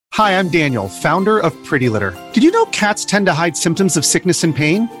Hi, I'm Daniel, founder of Pretty Litter. Did you know cats tend to hide symptoms of sickness and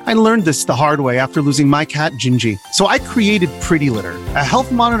pain? I learned this the hard way after losing my cat, Gingy. So I created Pretty Litter, a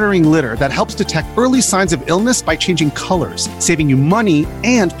health monitoring litter that helps detect early signs of illness by changing colors, saving you money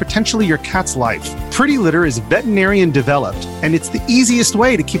and potentially your cat's life. Pretty Litter is veterinarian developed, and it's the easiest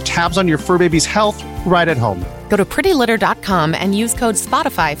way to keep tabs on your fur baby's health right at home. Go to prettylitter.com and use code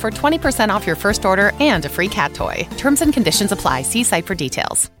SPOTIFY for 20% off your first order and a free cat toy. Terms and conditions apply. See site for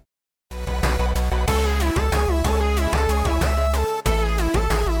details.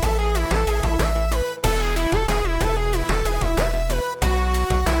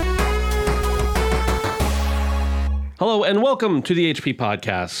 Hello and welcome to the HP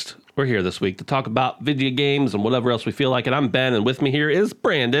Podcast. We're here this week to talk about video games and whatever else we feel like. And I'm Ben, and with me here is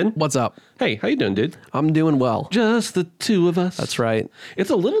Brandon. What's up? Hey, how you doing, dude? I'm doing well. Just the two of us. That's right. It's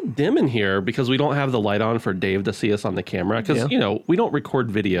a little dim in here because we don't have the light on for Dave to see us on the camera. Because, you know, we don't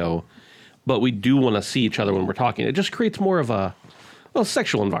record video, but we do want to see each other when we're talking. It just creates more of a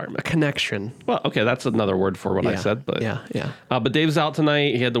sexual environment. A connection. Well, okay, that's another word for what I said. But yeah. But Dave's out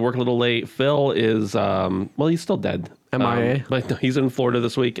tonight. He had to work a little late. Phil is, he's still dead. MIA. But no, he's in Florida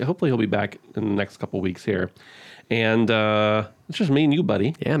this week. Hopefully he'll be back in the next couple weeks here. And it's just me and you,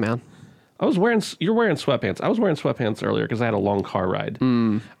 buddy. Yeah, man. You're wearing sweatpants. I was wearing sweatpants earlier because I had a long car ride.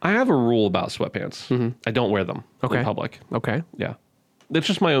 I have a rule about sweatpants. Mm-hmm. I don't wear them in public. Okay. Yeah. It's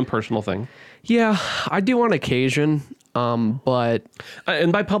just my own personal thing. Yeah, I do on occasion, but...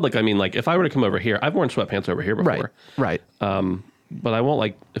 And by public, I mean, like, if I were to come over here, I've worn sweatpants over here before. Right. But I won't,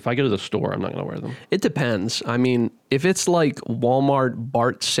 like, if I go to the store, I'm not going to wear them. It depends. I mean, if it's like Walmart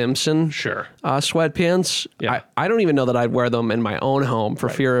Bart Simpson sweatpants, I don't even know that I'd wear them in my own home for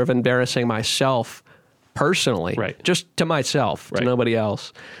fear of embarrassing myself personally. Right. Just to myself, to nobody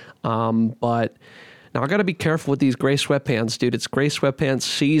else. But... Now, I got to be careful with these gray sweatpants, dude. It's gray sweatpants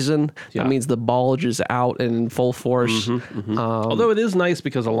season. Yeah. That means the bulge is out and in full force. Mm-hmm, mm-hmm. Although it is nice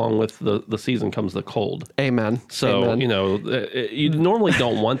because along with the season comes the cold. Amen. So, Amen. You know, you normally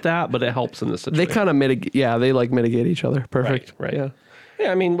don't want that, but it helps in this situation. They kind of mitigate. Yeah, they like mitigate each other. Perfect. Right. Yeah.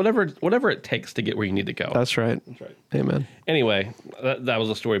 Yeah, I mean, whatever it takes to get where you need to go. That's right. Amen. Anyway, that was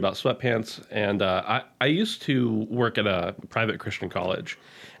a story about sweatpants. And I used to work at a private Christian college.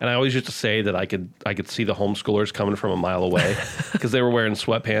 And I always used to say that I could see the homeschoolers coming from a mile away because they were wearing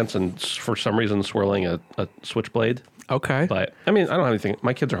sweatpants and for some reason swirling a switchblade. Okay. But, I mean, I don't have anything.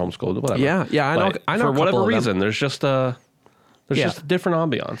 My kids are homeschooled, whatever. Yeah, I know for whatever reason, there's just a different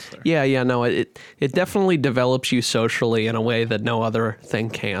ambiance there. Yeah, no, it definitely develops you socially in a way that no other thing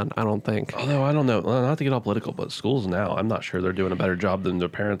can, I don't think. Although, I don't know, not to get all political, but schools now, I'm not sure they're doing a better job than their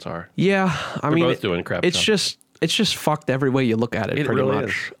parents are. Yeah, I mean, both doing crap job. It's just fucked every way you look at it pretty really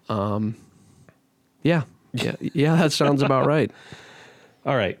much. Yeah, that sounds about right.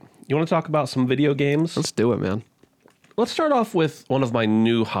 All right, you want to talk about some video games? Let's do it, man. Let's start off with one of my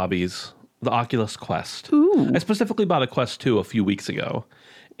new hobbies, the Oculus Quest. Ooh. I specifically bought a Quest 2 a few weeks ago.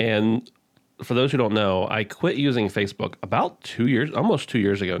 And for those who don't know, I quit using Facebook about almost 2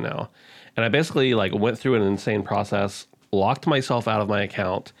 years ago now. And I basically went through an insane process, locked myself out of my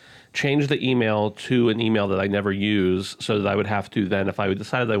account, changed the email to an email that I never use so that I would have to then, if I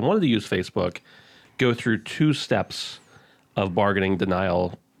decided I wanted to use Facebook, go through 2 steps of bargaining,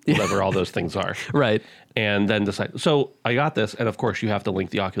 denial, whatever all those things are. Right. And then decide. So I got this, and of course you have to link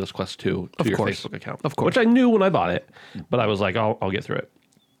the Oculus Quest 2 to your Facebook account. Of course. Which I knew when I bought it, but I was like, I'll get through it.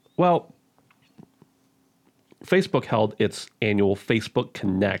 Well, Facebook held its annual Facebook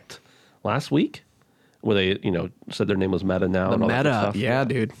Connect last week, where they, said their name was Meta now. The and all that good Meta, stuff. yeah,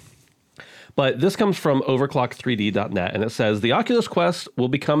 dude. But this comes from overclock3d.net, and it says the Oculus Quest will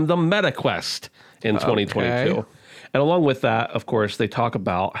become the Meta Quest in 2022. Okay. And along with that, of course, they talk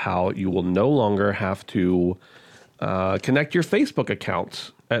about how you will no longer have to connect your Facebook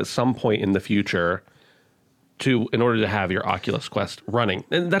account at some point in the future in order to have your Oculus Quest running.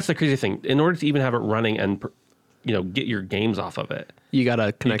 And that's the crazy thing. In order to even have it running and get your games off of it, you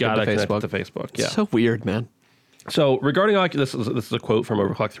gotta connect it to Facebook. Yeah, so weird, man. So regarding Oculus, this is a quote from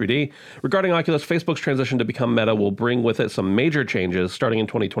Overclock3D. Regarding Oculus, Facebook's transition to become Meta will bring with it some major changes. Starting in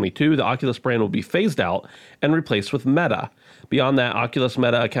 2022, the Oculus brand will be phased out and replaced with Meta. Beyond that, Oculus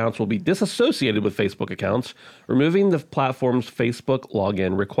Meta accounts will be disassociated with Facebook accounts, removing the platform's Facebook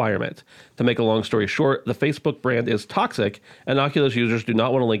login requirement. To make a long story short, the Facebook brand is toxic, and Oculus users do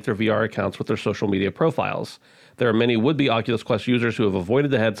not want to link their VR accounts with their social media profiles. There are many would-be Oculus Quest users who have avoided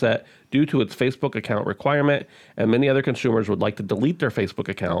the headset due to its Facebook account requirement, and many other consumers would like to delete their Facebook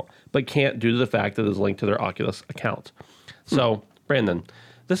account, but can't due to the fact that it is linked to their Oculus account. So, Brandon,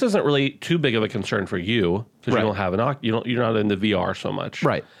 this isn't really too big of a concern for you because you don't have you're not into VR so much.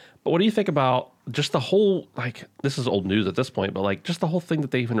 Right. But what do you think about just the whole, like, this is old news at this point, but like just the whole thing that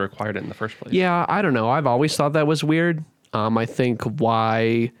they even required it in the first place? Yeah, I don't know. I've always thought that was weird. I think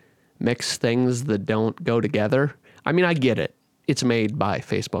why mix things that don't go together? I mean, I get it. It's made by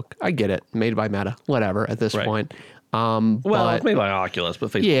Facebook. I get it. Made by Meta. Whatever at this point. Well, it's made by Oculus,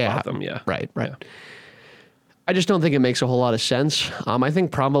 but Facebook bought them. Yeah. Right. Yeah. I just don't think it makes a whole lot of sense. I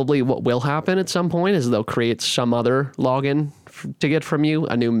think probably what will happen at some point is they'll create some other login to get from you,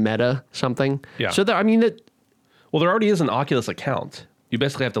 a new Meta something. Yeah. So there already is an Oculus account. You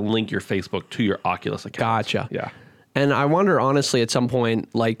basically have to link your Facebook to your Oculus account. Gotcha. Yeah. And I wonder, honestly, at some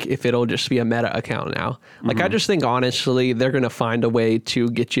point, like, if it'll just be a Meta account now. Like, I just think, honestly, they're going to find a way to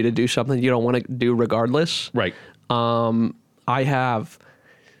get you to do something you don't want to do regardless. Right. I have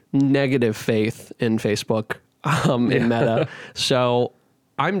negative faith in Facebook, in Meta. So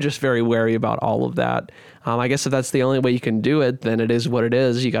I'm just very wary about all of that. I guess if that's the only way you can do it, then it is what it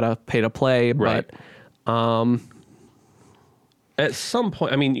is. You got to pay to play. Right. But at some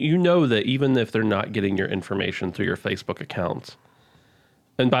point, I mean, you know that even if they're not getting your information through your Facebook accounts,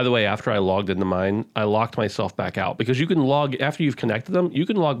 and by the way, after I logged into mine, I locked myself back out because you can log, after you've connected them, you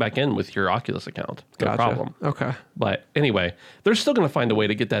can log back in with your Oculus account. No problem. Okay. But anyway, they're still going to find a way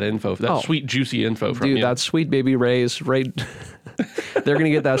to get that info, that sweet, juicy info from you. Dude, that sweet baby Ray's right. They're going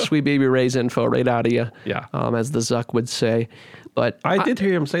to get that sweet baby Ray's info right out of you. Yeah. As the Zuck would say. But I did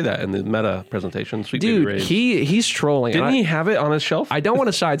hear him say that in the Meta presentation. Sweet baby Ray's. He's trolling. Didn't he have it on his shelf? I don't want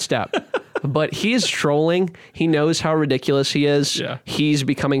to sidestep, but he is trolling. He knows how ridiculous he is. Yeah. He's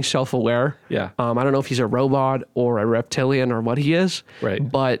becoming self-aware. Yeah. I don't know if he's a robot or a reptilian or what he is. Right.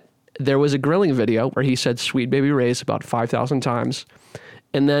 But there was a grilling video where he said "Sweet Baby Ray's" about 5,000 times,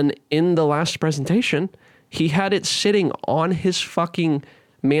 and then in the last presentation, he had it sitting on his fucking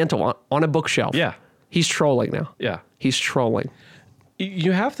mantle on a bookshelf. Yeah. He's trolling now. Yeah. He's trolling.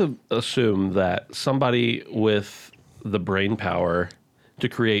 You have to assume that somebody with the brain power to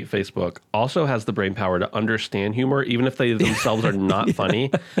create Facebook also has the brain power to understand humor, even if they themselves are not funny.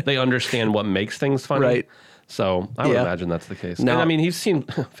 They understand what makes things funny. Right. So I would imagine that's the case. No. And I mean, he's seen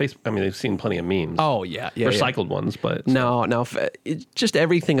Facebook. I mean, they've seen plenty of memes. Oh yeah, recycled ones, but no. It's just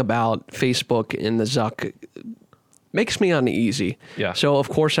everything about Facebook and the Zuck makes me uneasy. Yeah. So of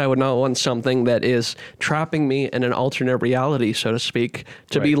course I would not want something that is trapping me in an alternate reality, so to speak,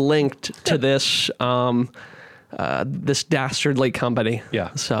 to be linked to this this dastardly company.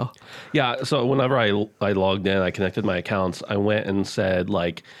 Yeah. So whenever I logged in, I connected my accounts, I went and said,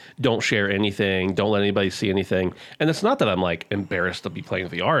 like, don't share anything, don't let anybody see anything. And it's not that I'm like embarrassed to be playing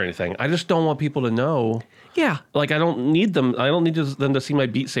VR or anything. I just don't want people to know. Yeah. Like, I don't need them. I don't need them to see my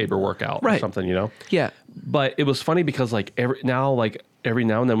Beat Saber workout or something, you know? Yeah. But it was funny because like every now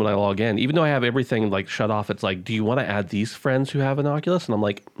and then when I log in, even though I have everything like shut off, it's like, do you want to add these friends who have an Oculus? And I'm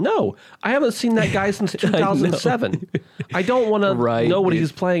like, no, I haven't seen that guy since 2007. I don't want to know what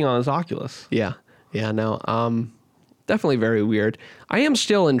he's playing on his Oculus. Yeah. Yeah, no. Definitely very weird. I am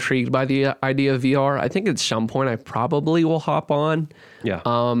still intrigued by the idea of VR. I think at some point I probably will hop on. Yeah.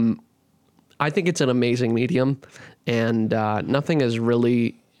 I think it's an amazing medium, and nothing has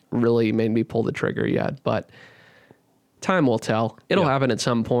really made me pull the trigger yet, but time will tell. It'll happen at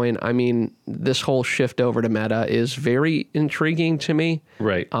some point. I mean, this whole shift over to Meta is very intriguing to me.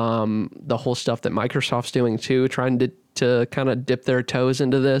 Right. The whole stuff that Microsoft's doing too, trying to kind of dip their toes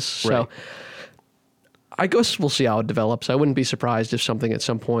into this. So I guess we'll see how it develops. I wouldn't be surprised if something at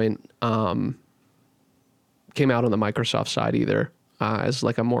some point came out on the Microsoft side either, as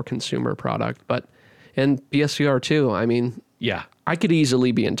like a more consumer product. And PSVR too, I mean, I could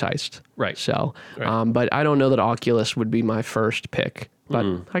easily be enticed. Right. So, but I don't know that Oculus would be my first pick. But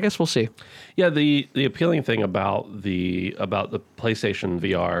I guess we'll see. Yeah, the appealing thing about the PlayStation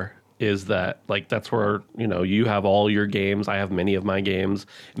VR is that, like, that's where, you know, you have all your games. I have many of my games.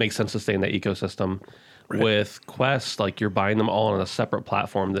 It makes sense to stay in that ecosystem. Right. With Quest, like, you're buying them all on a separate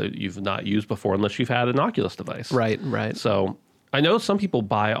platform that you've not used before unless you've had an Oculus device. Right. So I know some people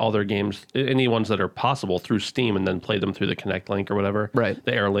buy all their games, any ones that are possible, through Steam and then play them through the Kinect Link or whatever. Right.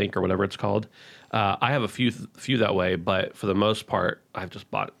 The Air Link or whatever it's called. I have a few that way, but for the most part, I've just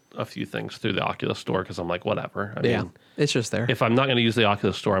bought a few things through the Oculus Store because I'm like, whatever. I mean, it's just there. If I'm not going to use the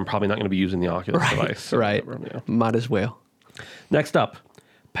Oculus Store, I'm probably not going to be using the Oculus device. So whatever, you know. Might as well. Next up,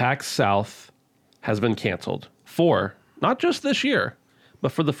 PAX South has been canceled for not just this year,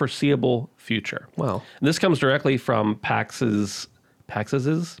 but for the foreseeable future. Wow. And this comes directly from PAX's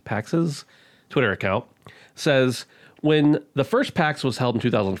Twitter account. Says, when the first PAX was held in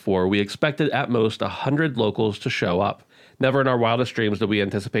 2004, we expected at most 100 locals to show up. Never in our wildest dreams did we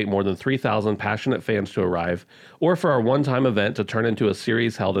anticipate more than 3,000 passionate fans to arrive, or for our one-time event to turn into a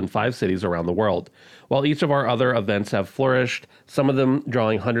series held in 5 cities around the world. While each of our other events have flourished, some of them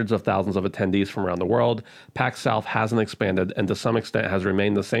drawing hundreds of thousands of attendees from around the world, PAX South hasn't expanded and to some extent has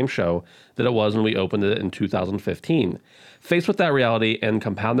remained the same show that it was when we opened it in 2015. Faced with that reality and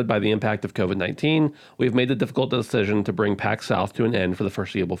compounded by the impact of COVID-19, we've made the difficult decision to bring PAX South to an end for the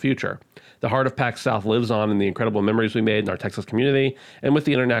foreseeable future. The heart of PAX South lives on in the incredible memories we made in our Texas community and with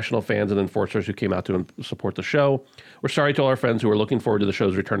the international fans and enforcers who came out to support the show. We're sorry to all our friends who are looking forward to the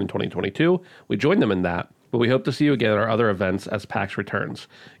show's return in 2022. We joined them in that, but we hope to see you again at our other events as PAX returns.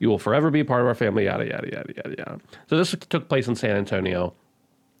 You will forever be part of our family, yada, yada, yada, yada, yada. So this took place in San Antonio.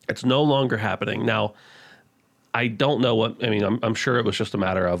 It's no longer happening. Now, I don't know what, I mean, I'm sure it was just a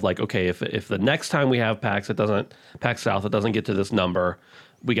matter of like, okay, if the next time we have PAX, PAX South, it doesn't get to this number,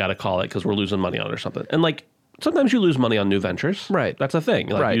 we got to call it because we're losing money on it or something. And like, sometimes you lose money on new ventures. Right. That's a thing.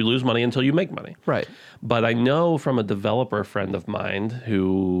 Like you lose money until you make money. Right. But I know from a developer friend of mine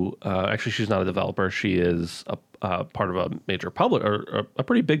who, actually she's not a developer. She is a part of a major publisher, or a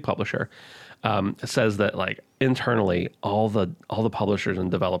pretty big publisher, says that like internally, all the publishers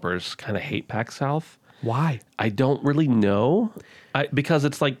and developers kind of hate PAX South. Why? I don't really know. Because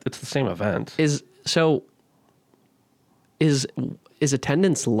it's the same event. Is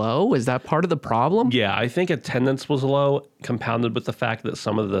attendance low? Is that part of the problem? Yeah, I think attendance was low, compounded with the fact that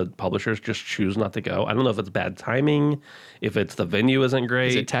some of the publishers just choose not to go. I don't know if it's bad timing, if it's the venue isn't great.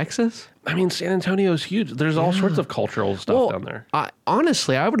 Is it Texas? I mean, San Antonio is huge. There's all sorts of cultural stuff down there.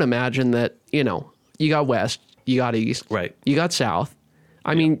 Honestly, I would imagine that, you got West, you got East, right? You got South.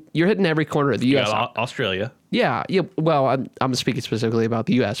 I mean, you're hitting every corner of the U.S. You got Australia. Yeah. Well, I'm speaking specifically about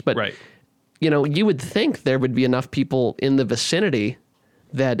the U.S., but right. You would think there would be enough people in the vicinity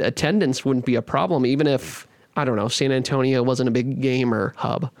that attendance wouldn't be a problem, even if, I don't know, San Antonio wasn't a big gamer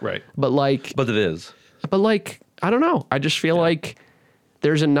hub. Right. But it is. But I don't know. I just feel like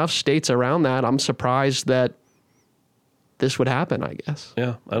there's enough states around that. I'm surprised that this would happen, I guess.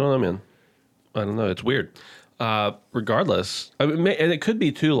 Yeah. I don't know, man. I don't know. It's weird. Regardless, I mean, and it could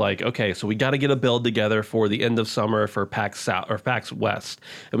be too like, okay, so we got to get a build together for the end of summer for PAX South or PAX West,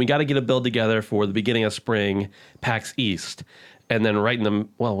 and we got to get a build together for the beginning of spring, PAX East, and then right in the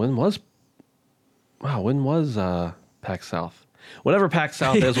when was PAX South? Whenever PAX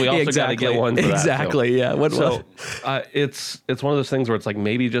South is, we also got to get one for that. Exactly, yeah. It's one of those things where it's like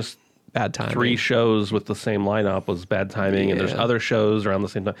maybe just bad timing. 3 shows with the same lineup was bad timing, and there's other shows around the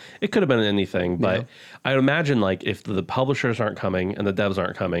same time. It could have been anything, but I imagine like if the publishers aren't coming and the devs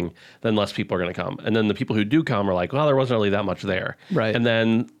aren't coming, then less people are going to come. And then the people who do come are like, well, there wasn't really that much there. Right. And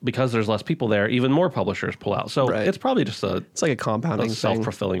then because there's less people there, even more publishers pull out. So it's probably just it's like a compounding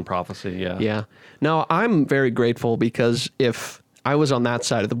self-fulfilling prophecy. Yeah. Yeah. No, I'm very grateful because if I was on that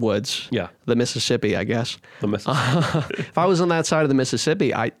side of the woods, the Mississippi, I guess. The Mississippi. If I was on that side of the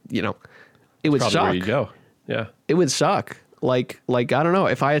Mississippi, it would suck. Where you go. Yeah. It would suck. Like I don't know.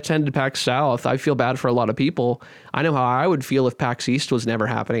 If I attended PAX South, I feel bad for a lot of people. I know how I would feel if PAX East was never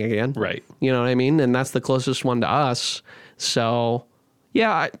happening again. Right. You know what I mean? And that's the closest one to us. So,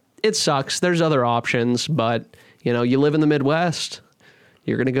 yeah, it sucks. There's other options, but you live in the Midwest.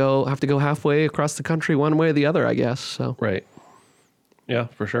 You're gonna have to go halfway across the country, one way or the other, I guess. So. Right. Yeah,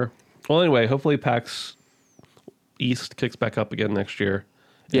 for sure. Well, anyway, hopefully PAX East kicks back up again next year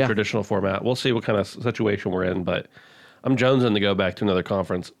in traditional format. We'll see what kind of situation we're in, but I'm jonesing to go back to another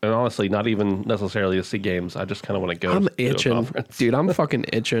conference. And honestly, not even necessarily to see games. I just kind of want to go I'm to itching. a conference. Dude, I'm fucking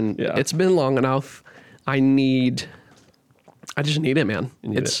itching. Yeah. It's been long enough. I just need it, man.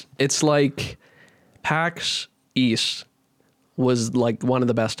 It's like PAX East was like one of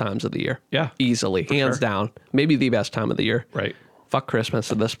the best times of the year. Yeah. Easily. Hands down. Maybe the best time of the year. Right. Fuck Christmas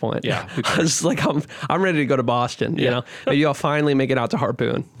at this point. Yeah. Because like I'm ready to go to Boston, you know. Maybe I'll finally make it out to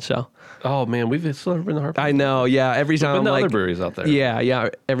Harpoon. So oh man, we've still never been to Harpoon. I know, yeah. Every time We've been I'm to like other breweries out there. Yeah.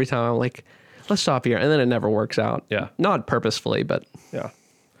 Every time I'm like, let's stop here. And then it never works out. Yeah. Not purposefully, but yeah.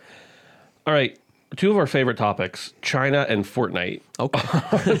 All right. 2 of our favorite topics, China and Fortnite.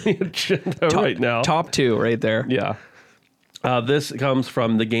 Okay. Right now. Top 2 right there. Yeah. This comes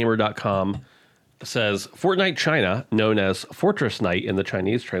from thegamer.com. It says, Fortnite China, known as Fortress Night in the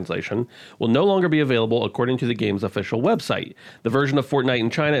Chinese translation, will no longer be available according to the game's official website. The version of Fortnite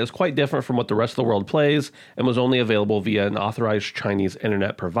in China is quite different from what the rest of the world plays and was only available via an authorized Chinese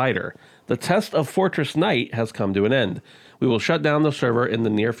internet provider. The test of Fortress Night has come to an end. We will shut down the server in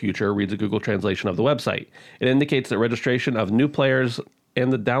the near future, reads a Google translation of the website. It indicates that registration of new players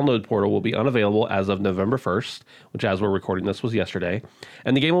and the download portal will be unavailable as of November 1st, which as we're recording this was yesterday,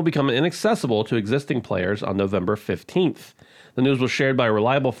 and the game will become inaccessible to existing players on November 15th. The news was shared by a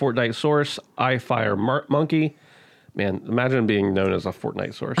reliable Fortnite source, iFireMonkey. Man, imagine being known as a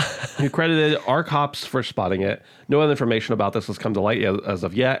Fortnite source. Who credited ArcOps for spotting it. No other information about this has come to light as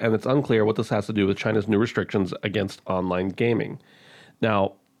of yet, and it's unclear what this has to do with China's new restrictions against online gaming.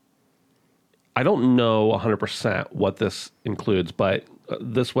 Now, I don't know 100% what this includes, but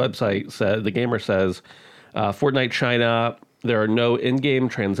this website said, the gamer says, Fortnite China, there are no in-game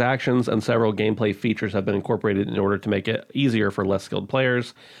transactions and several gameplay features have been incorporated in order to make it easier for less skilled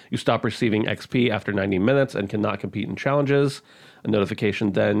players. You stop receiving XP after 90 minutes and cannot compete in challenges. A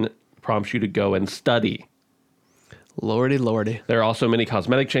notification then prompts you to go and study. Lordy, lordy. There are also many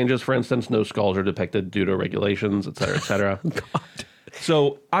cosmetic changes. For instance, no skulls are depicted due to regulations, et cetera, et cetera.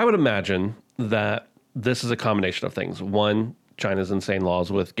 So I would imagine that this is a combination of things. One, China's insane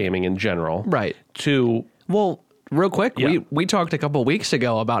laws with gaming in general. Right. Two, well, real quick, we talked a couple of weeks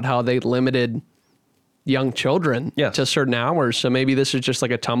ago about how they limited young children to certain hours. So maybe this is just like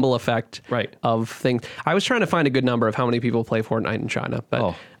a tumble effect of things. I was trying to find a good number of how many people play Fortnite in China,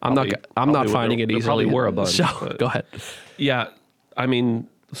 but I'm not finding it easily. Probably were a bunch. So go ahead. Yeah, I mean,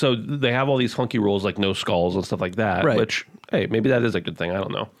 so they have all these funky rules like no skulls and stuff like that, which, hey, maybe that is a good thing. I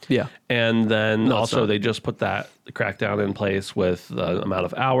don't know. Yeah. And then also they just put that crackdown in place with the amount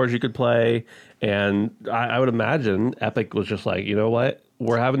of hours you could play. And I would imagine Epic was just like, you know what?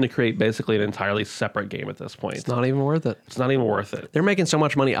 We're having to create basically an entirely separate game at this point. It's not even worth it. It's not even worth it. They're making so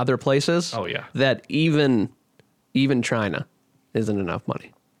much money other places. Oh, yeah. That even China isn't enough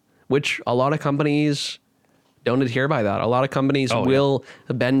money, which a lot of companies don't adhere by that. A lot of companies will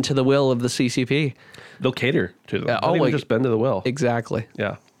bend to the will of the CCP. They'll cater to them. They'll even just bend to the will. Exactly.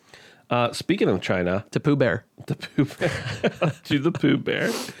 Yeah. Speaking of China. To Pooh Bear. To the Pooh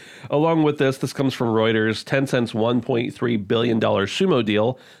Bear. Along with this comes from Reuters. Tencent's $1.3 billion sumo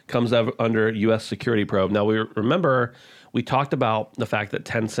deal comes under U.S. security probe. Now, we talked about the fact that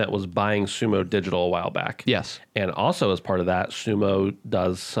Tencent was buying Sumo Digital a while back. Yes. And also as part of that, Sumo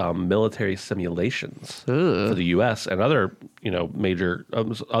does some military simulations for the U.S. and other, major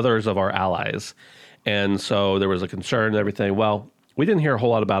others of our allies. And so there was a concern and everything. Well, we didn't hear a whole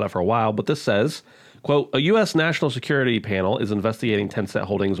lot about it for a while, but this says, quote, a U.S. national security panel is investigating Tencent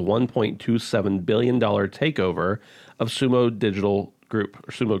Holdings' $1.27 billion takeover of Sumo Digital Group,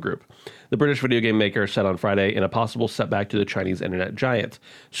 or Sumo Group. The British video game maker said on Friday in a possible setback to the Chinese internet giant.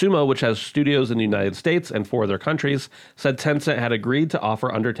 Sumo, which has studios in the United States and 4 other countries, said Tencent had agreed to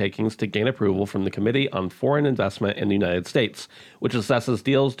offer undertakings to gain approval from the Committee on Foreign Investment in the United States, which assesses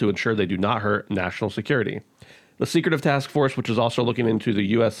deals to ensure they do not hurt national security. The Secretive Task Force, which is also looking into the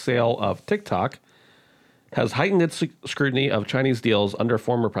U.S. sale of TikTok, has heightened its scrutiny of Chinese deals under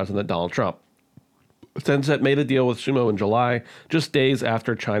former President Donald Trump. Tencent made a deal with Sumo in July, just days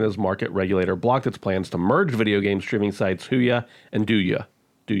after China's market regulator blocked its plans to merge video game streaming sites Huya and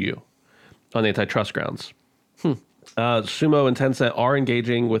Douyu on antitrust grounds. Sumo and Tencent are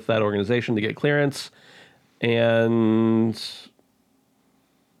engaging with that organization to get clearance, and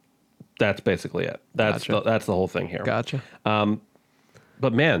that's basically it. That's the whole thing here. Gotcha.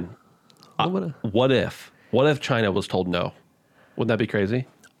 But man, what if China was told no? Wouldn't that be crazy?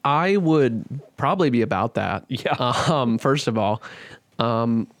 I would probably be about that. Yeah. First of all.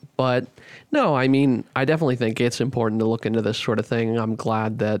 But no, I mean, I definitely think it's important to look into this sort of thing. I'm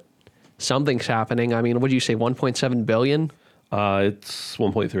glad that something's happening. I mean, what did you say, 1.7 billion? It's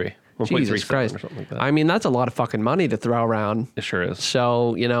 1.3. Jesus Christ. Or something like that. I mean, that's a lot of fucking money to throw around. It sure is.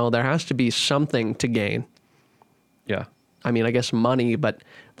 So, there has to be something to gain. Yeah. I mean, I guess money, but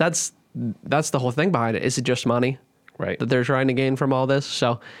that's the whole thing behind it. Is it just money? Right. That they're trying to gain from all this?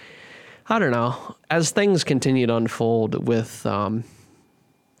 So, I don't know. As things continue to unfold with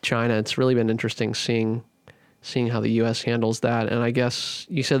China, it's really been interesting seeing how the U.S. handles that. And I guess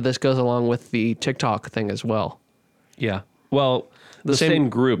you said this goes along with the TikTok thing as well. Yeah. Well, the same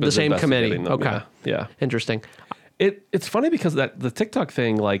group. The same committee. Them. Okay. Yeah. Interesting. It's funny because the TikTok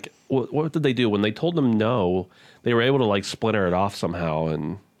thing, like, what did they do? When they told them no, they were able to, like, splinter it off somehow.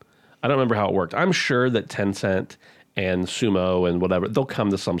 And I don't remember how it worked. I'm sure that Tencent and Sumo and whatever, they'll come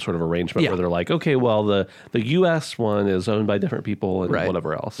to some sort of arrangement where they're like, okay, well, the U.S. one is owned by different people and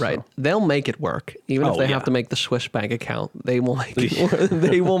whatever else. Right. So. They'll make it work. Even if they have to make the Swiss bank account, they will make it,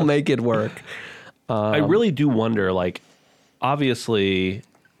 they will make it work. I really do wonder, like, obviously,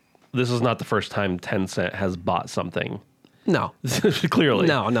 this is not the first time Tencent has bought something. No. Clearly.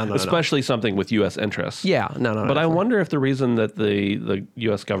 No. Especially something with U.S. interests. Yeah, no. But I wonder if the reason that the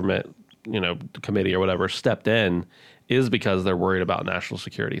U.S. government, committee or whatever stepped in is because they're worried about national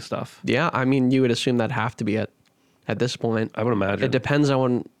security stuff. Yeah, I mean, you would assume that'd have to be it at this point. I would imagine. It depends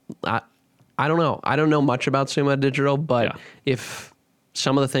on, I don't know. I don't know much about Sumo Digital, but if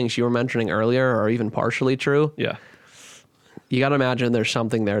some of the things you were mentioning earlier are even partially true, you got to imagine there's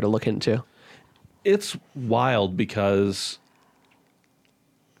something there to look into. It's wild because,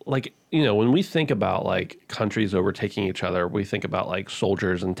 like, you know, when we think about like countries overtaking each other, we think about like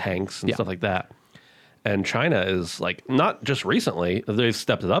soldiers and tanks and stuff like that. And China is like, not just recently, they've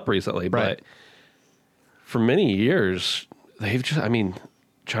stepped it up recently, but for many years, they've just, I mean,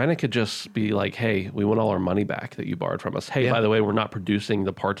 China could just be like, hey, we want all our money back that you borrowed from us. Hey, by the way, we're not producing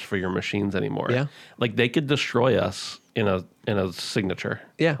the parts for your machines anymore. Yeah. Like they could destroy us in a signature.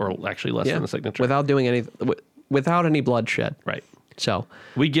 Yeah. Or actually less than a signature. Without doing anything, without any bloodshed. Right. So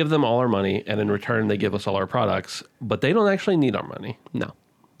we give them all our money, and in return, they give us all our products, but they don't actually need our money. No.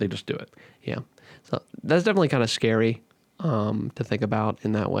 They just do it. Yeah. So that's definitely kind of scary to think about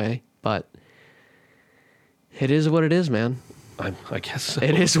in that way, but it is what it is, man. I guess so.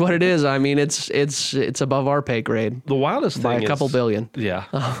 It is what it is. I mean, it's above our pay grade. The wildest thing by a couple billion. Yeah.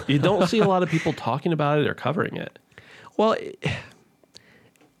 You don't see a lot of people talking about it or covering it. Well,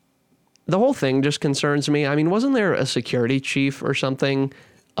 the whole thing just concerns me. I mean, wasn't there a security chief or something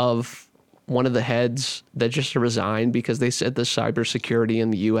of one of the heads that just resigned because they said the cybersecurity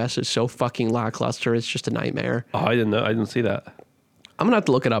in the U.S. is so fucking lackluster, it's just a nightmare? Oh, I didn't know. I didn't see that. I'm going to have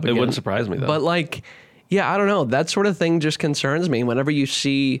to look it up again. It wouldn't surprise me, though. But like, yeah, I don't know. That sort of thing just concerns me whenever you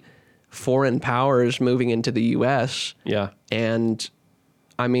see foreign powers moving into the U.S. Yeah. And,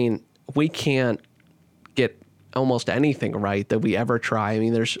 I mean, we can't get almost anything right that we ever try. I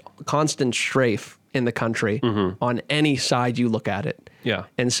mean, there's constant strafe in the country on any side you look at it. Yeah.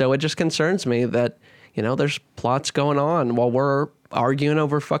 And so it just concerns me that, you know, there's plots going on while we're arguing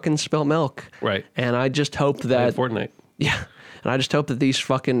over fucking spilt milk. Right. And I just hope that... Fortnite. Yeah. And I just hope that these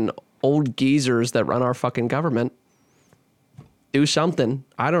fucking old geezers that run our fucking government do something.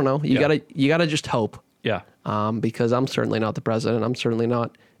 I don't know. You gotta just hope. Yeah. Because I'm certainly not the president. I'm certainly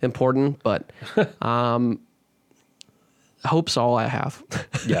not important, but hope's all I have.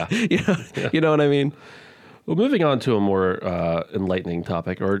 Yeah. You know what I mean? Well, moving on to a more enlightening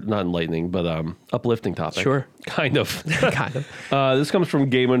topic, or not enlightening, but uplifting topic. Sure. Kind of. Kind of. This comes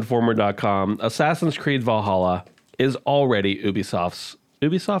from GameInformer.com. Assassin's Creed Valhalla is already Ubisoft's.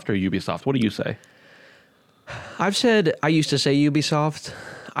 Ubisoft or Ubisoft? What do you say? I've said, I used to say Ubisoft.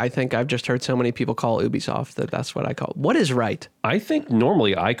 I think I've just heard so many people call Ubisoft that's what I call it. What is right? I think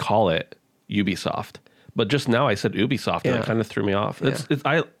normally I call it Ubisoft, but just now I said Ubisoft and it kind of threw me off.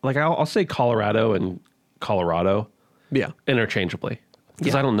 I'll say Colorado and Colorado interchangeably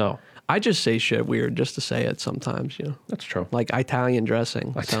because I don't know. I just say shit weird just to say it sometimes, you know. That's true. Like Italian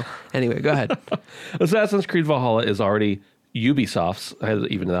dressing. So anyway, go ahead. Assassin's Creed Valhalla is already Ubisoft's, I had to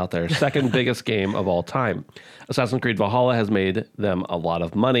even it out there, second biggest game of all time. Assassin's Creed Valhalla has made them a lot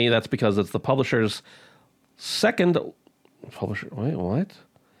of money. That's because it's the publisher's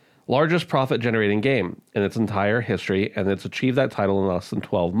largest profit-generating game in its entire history, and it's achieved that title in less than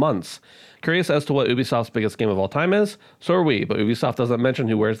 12 months. Curious as to what Ubisoft's biggest game of all time is? So are we, but Ubisoft doesn't mention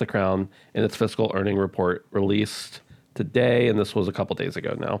who wears the crown in its fiscal earning report released today, and this was a couple days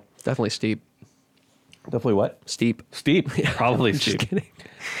ago now. Definitely steep. Definitely what? Steep. Probably steep. Just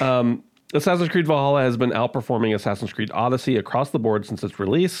kidding. Assassin's Creed Valhalla has been outperforming Assassin's Creed Odyssey across the board since its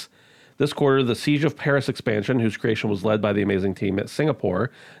release. This quarter, the Siege of Paris expansion, whose creation was led by the amazing team at Singapore,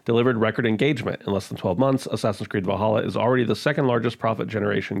 delivered record engagement. In less than 12 months, Assassin's Creed Valhalla is already the second largest profit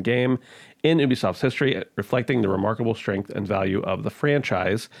generation game in Ubisoft's history, reflecting the remarkable strength and value of the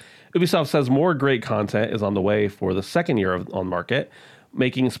franchise. Ubisoft says more great content is on the way for the second year on market,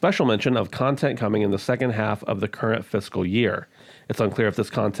 making special mention of content coming in the second half of the current fiscal year. It's unclear if this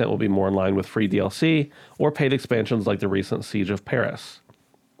content will be more in line with free DLC or paid expansions like the recent Siege of Paris.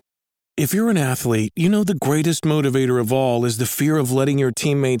 If you're an athlete, you know the greatest motivator of all is the fear of letting your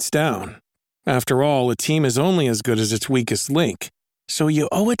teammates down. After all, a team is only as good as its weakest link. So you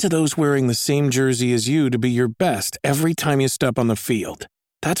owe it to those wearing the same jersey as you to be your best every time you step on the field.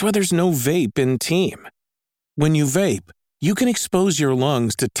 That's why there's no vape in team. When you vape, you can expose your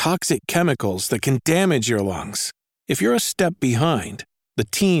lungs to toxic chemicals that can damage your lungs. If you're a step behind, the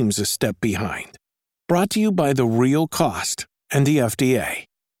team's a step behind. Brought to you by The Real Cost and the FDA.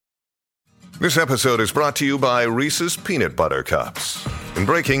 This episode is brought to you by Reese's Peanut Butter Cups. In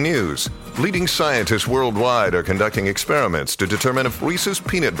breaking news, leading scientists worldwide are conducting experiments to determine if Reese's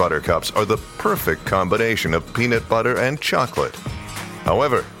Peanut Butter Cups are the perfect combination of peanut butter and chocolate.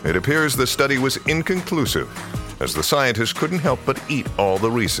 However, it appears the study was inconclusive, as the scientists couldn't help but eat all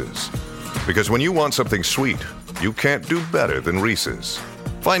the Reese's. Because when you want something sweet, You can't do better than Reese's.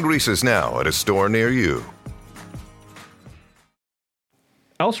 Find Reese's now at a store near you.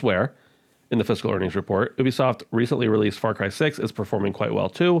 Elsewhere, in the fiscal earnings report, Ubisoft recently released Far Cry 6 is performing quite well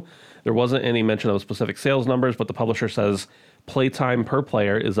too. There wasn't any mention of specific sales numbers, but the publisher says playtime per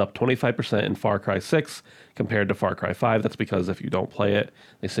player is up 25% in Far Cry 6 compared to Far Cry 5. That's because if you don't play it,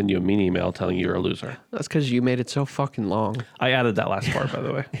 they send you a mean email telling you you're a loser. That's because you made it so fucking long. I added that last part, by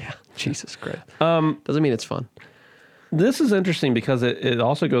the way. Yeah, Jesus Christ. Doesn't mean it's fun. This is interesting because it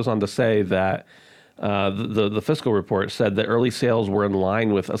also goes on to say that the fiscal report said that early sales were in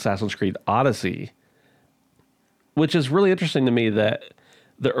line with Assassin's Creed Odyssey, which is really interesting to me that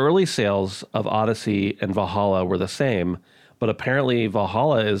the early sales of Odyssey and Valhalla were the same, but apparently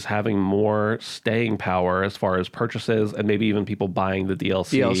Valhalla is having more staying power as far as purchases and maybe even people buying the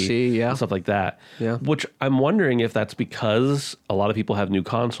DLC, yeah, and stuff like that. Yeah. Which I'm wondering if that's because a lot of people have new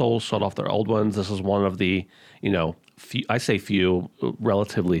consoles, sold off their old ones. This is one of the,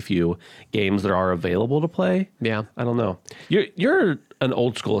 relatively few games that are available to play. Yeah. I don't know. You're an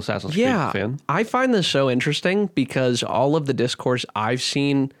old school Assassin's Creed fan. I find this so interesting because all of the discourse I've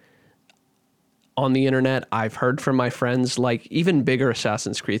seen on the internet, I've heard from my friends, like even bigger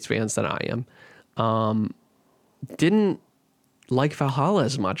Assassin's Creed fans than I am, didn't like Valhalla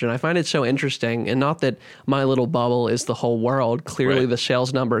as much. And I find it so interesting. And not that my little bubble is the whole world. Clearly the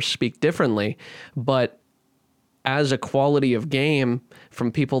sales numbers speak differently. But as a quality of game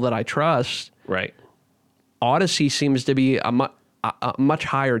from people that I trust, right, Odyssey seems to be a much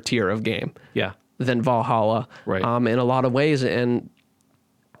higher tier of game than Valhalla in a lot of ways. And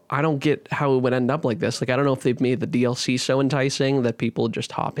I don't get how it would end up like this. Like, I don't know if they've made the DLC so enticing that people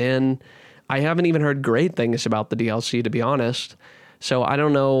just hop in. I haven't even heard great things about the DLC, to be honest. So I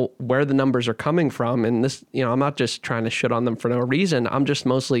don't know where the numbers are coming from. And this, I'm not just trying to shit on them for no reason. I'm just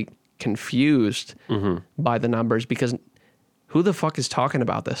mostly confused by the numbers because who the fuck is talking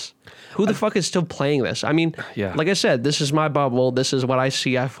about this? Who the fuck is still playing this? I mean, like I said, this is my bubble. This is what I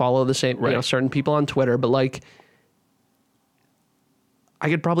see. I follow the same, certain people on Twitter, but like, I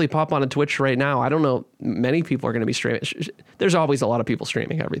could probably pop on a Twitch right now. I don't know. Many people are going to be streaming. There's always a lot of people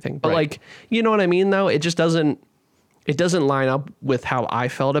streaming everything, but like, you know what I mean though? It just doesn't line up with how I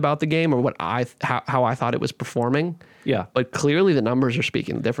felt about the game or how I thought it was performing. Yeah. But clearly the numbers are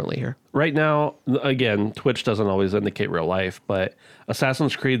speaking differently here. Right now, again, Twitch doesn't always indicate real life, but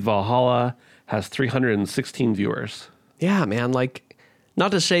Assassin's Creed Valhalla has 316 viewers. Yeah, man. Like, not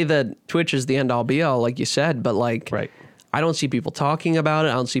to say that Twitch is the end all be all, like you said, but like, I don't see people talking about it.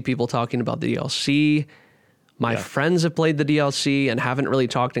 I don't see people talking about the DLC. My friends have played the DLC and haven't really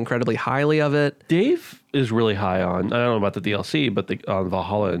talked incredibly highly of it. Dave is really high on, I don't know about the DLC, but on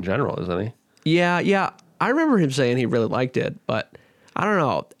Valhalla in general, isn't he? Yeah. I remember him saying he really liked it, but I don't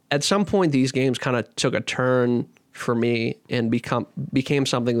know. At some point, these games kind of took a turn for me and became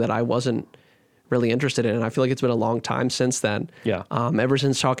something that I wasn't really interested in. And I feel like it's been a long time since then. Yeah. Ever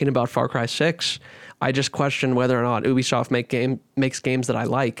since talking about Far Cry 6, I just question whether or not Ubisoft makes games that I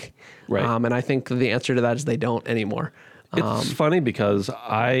like. Right. And I think the answer to that is they don't anymore. It's funny because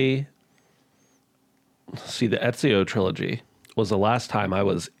the Ezio trilogy was the last time I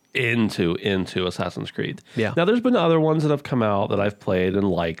was into Assassin's Creed. Yeah. Now there's been other ones that have come out that I've played and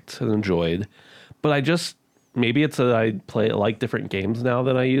liked and enjoyed, but maybe it's that I like different games now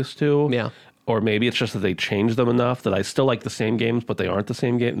than I used to. Yeah. Or maybe it's just that they changed them enough that I still like the same games, but they aren't the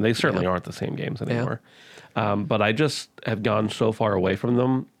same game. They certainly aren't the same games anymore. Yeah. But I just have gone so far away from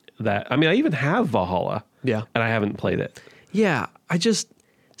them that, I even have Valhalla. Yeah. And I haven't played it. Yeah.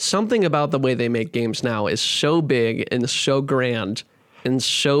 Something about the way they make games now is so big and so grand and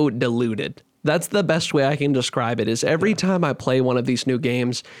so diluted. That's the best way I can describe it, is every time I play one of these new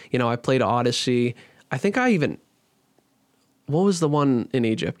games, I played Odyssey. I think what was the one in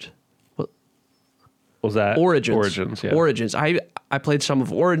Egypt? Was that Origins? Yeah. Origins. I played some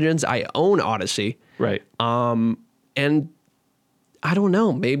of Origins. I own Odyssey. Right. And I don't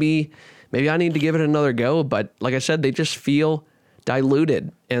know. Maybe I need to give it another go. But like I said, they just feel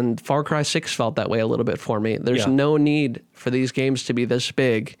diluted. And Far Cry 6 felt that way a little bit for me. There's no need for these games to be this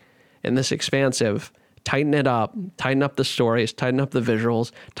big and this expansive. Tighten it up. Tighten up the stories. Tighten up the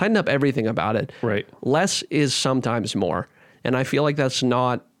visuals. Tighten up everything about it. Right. Less is sometimes more. And I feel like that's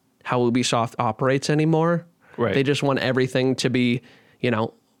not how Ubisoft operates anymore. Right. They just want everything to be,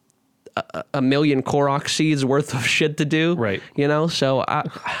 a million Korok seeds worth of shit to do. Right. So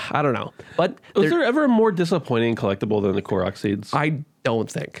I don't know. But was there ever a more disappointing collectible than the Korok seeds? I don't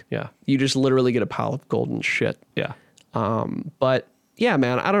think. Yeah. You just literally get a pile of golden shit. Yeah. But yeah,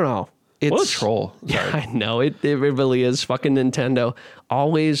 man, I don't know. What a troll. Sorry. Yeah, I know. It really is. Fucking Nintendo.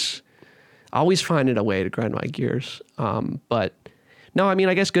 Always. always finding a way to grind my gears. But no, I mean,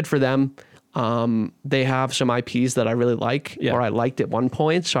 I guess good for them. They have some IPs that I really like, or I liked at one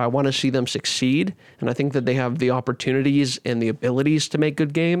point, so I want to see them succeed. And I think that they have the opportunities and the abilities to make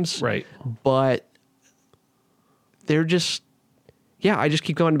good games. Right. But they're just, I just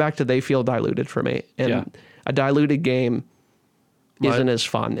keep going back to they feel diluted for me. And a diluted game isn't as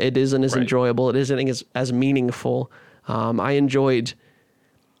fun. It isn't as enjoyable. It isn't as meaningful. I enjoyed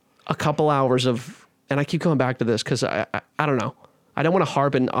a couple hours of, and I keep going back to this because I don't know. I don't want to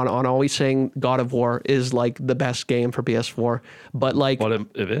harp on always saying God of War is like the best game for PS4, but like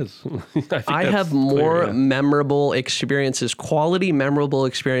it is. I have more memorable experiences, quality memorable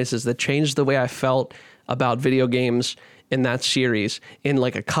experiences that changed the way I felt about video games in that series in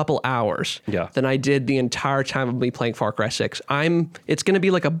like a couple hours than I did the entire time of me playing Far Cry 6. It's going to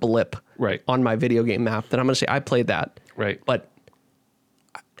be like a blip on my video game map that I'm going to say I played that. Right. But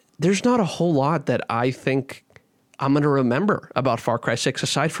there's not a whole lot that I think I'm going to remember about Far Cry 6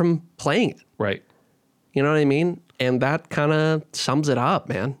 aside from playing it. Right. You know what I mean? And that kind of sums it up,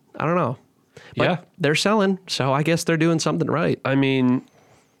 man. I don't know. But they're selling, so I guess they're doing something right. I mean,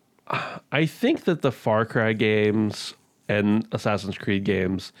 I think that the Far Cry games and Assassin's Creed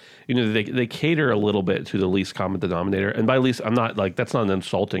games, they cater a little bit to the least common denominator. And by least, I'm not like, that's not an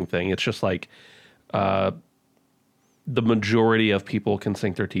insulting thing. It's just like the majority of people can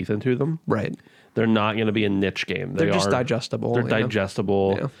sink their teeth into them. Right. They're not going to be a niche game. They're just digestible. They're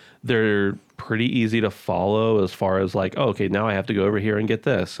digestible. Yeah. They're pretty easy to follow as far as like, oh, okay, now I have to go over here and get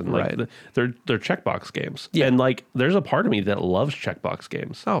this. And like, they're checkbox games. Yeah. And like, there's a part of me that loves checkbox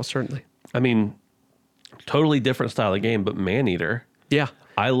games. Oh, certainly. I mean, totally different style of game, but Maneater. Yeah.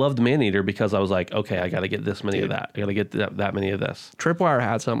 I loved Maneater because I was like, okay, I got to get this many of that. I got to get that many of this. Tripwire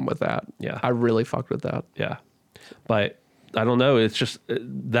had something with that. Yeah. I really fucked with that. Yeah. But I don't know. It's just,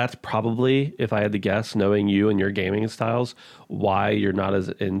 that's probably, if I had to guess, knowing you and your gaming styles, why you're not as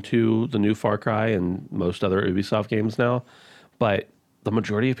into the new Far Cry and most other Ubisoft games now. But the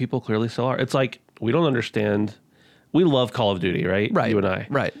majority of people clearly still are. It's like, we don't understand. We love Call of Duty, right? Right. You and I.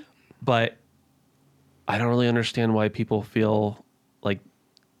 Right. But I don't really understand why people feel like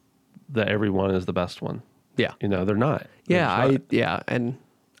that everyone is the best one. Yeah. They're not. Yeah. And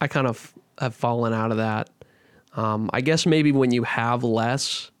I kind of have fallen out of that. I guess maybe when you have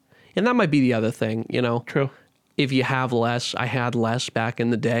less, and that might be the other thing, True. If you have less, I had less back in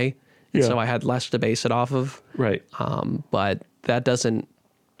the day, and so I had less to base it off of. Right. But that doesn't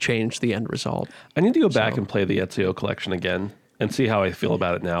change the end result. I need to go back and play the Ezio collection again and see how I feel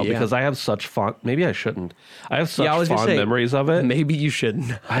about it now, because I have such fond, maybe I shouldn't. I have such fond memories of it. Maybe you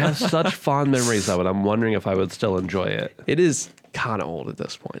shouldn't. I have such fond memories of it. I'm wondering if I would still enjoy it. It is kind of old at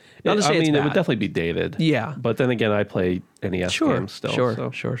this point. It would definitely be dated. Yeah. But then again, I play NES games still.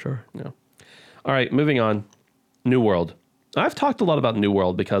 Sure. Yeah. All right, moving on. New World. I've talked a lot about New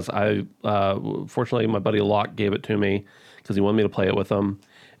World because fortunately, my buddy Locke gave it to me because he wanted me to play it with him.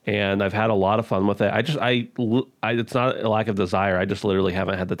 And I've had a lot of fun with it. It's not a lack of desire. I just literally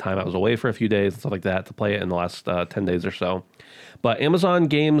haven't had the time. I was away for a few days and stuff like that to play it in the last 10 days or so. But Amazon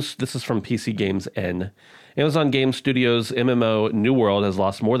Games, this is from PC Games N. Amazon Game Studios' MMO New World has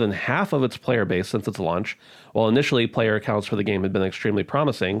lost more than half of its player base since its launch. While initially player accounts for the game had been extremely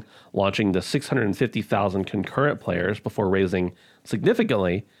promising, launching to 650,000 concurrent players before raising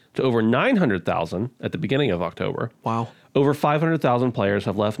significantly to over 900,000 at the beginning of October. Wow. Over 500,000 players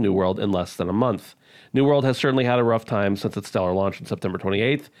have left New World in less than a month. New World has certainly had a rough time since its stellar launch on September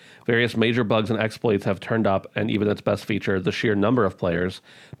 28th. Various major bugs and exploits have turned up, and even its best feature, the sheer number of players,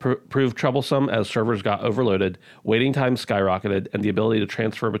 proved troublesome as servers got overloaded, waiting times skyrocketed, and the ability to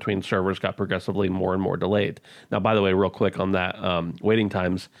transfer between servers got progressively more and more delayed. Now, by the way, real quick on that, waiting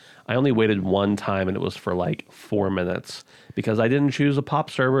times, I only waited one time, and it was for like 4 minutes because I didn't choose a pop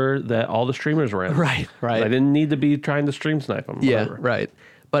server that all the streamers were in. Right. I didn't need to be trying to stream snipe them. Yeah, right.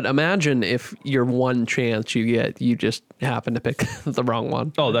 But imagine if your one chance you get, you just happen to pick the wrong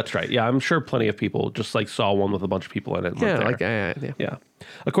one. Oh, that's right. Yeah, I'm sure plenty of people just like saw one with a bunch of people in it. Yeah.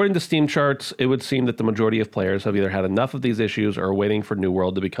 According to Steam charts, it would seem that the majority of players have either had enough of these issues or are waiting for New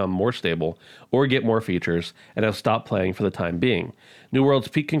World to become more stable or get more features and have stopped playing for the time being. New World's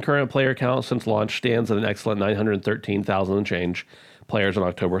peak concurrent player count since launch stands at an excellent 913,000 and change players on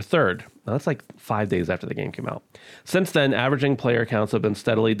October 3rd. Now, that's like 5 days after the game came out. Since then, averaging player counts have been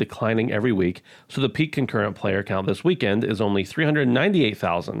steadily declining every week, so the peak concurrent player count this weekend is only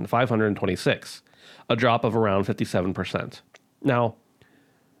 398,526, a drop of around 57%. Now,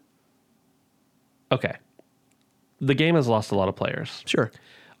 okay, the game has lost a lot of players. Sure.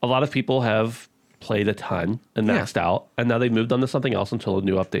 A lot of people have played a ton and maxed out, and now they moved on to something else until a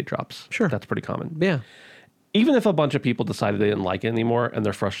new update drops. Sure. That's pretty common. Yeah. Even if a bunch of people decided they didn't like it anymore and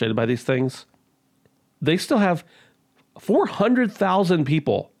they're frustrated by these things, they still have 400,000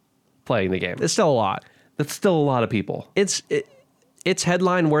 people playing the game. It's still a lot. That's still a lot of people. It's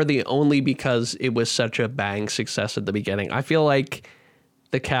headline worthy only because it was such a bang success at the beginning. I feel like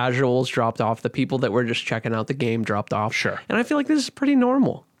the casuals dropped off. The people that were just checking out the game dropped off. Sure. And I feel like this is pretty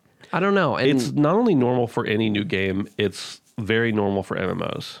normal. I don't know. And it's not only normal for any new game, it's very normal for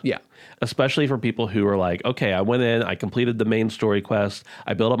MMOs. Yeah. Especially for people who are like, okay, I went in, I completed the main story quest,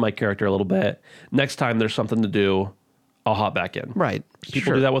 I built up my character a little bit. Next time there's something to do, I'll hop back in. Right.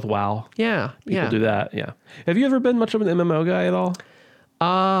 People do that with WoW. Yeah. People do that. Yeah. Have you ever been much of an MMO guy at all?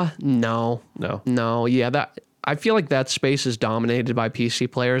 No. Yeah, I feel like that space is dominated by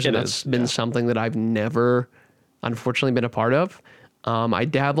PC players, and that's been something that I've never, unfortunately, been a part of. I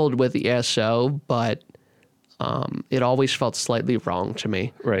dabbled with ESO, but it always felt slightly wrong to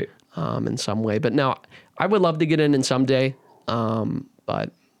me. Right. In some way. But no, I would love to get in someday, but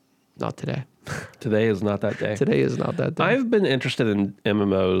not today. Today is not that day. Today is not that day. I've been interested in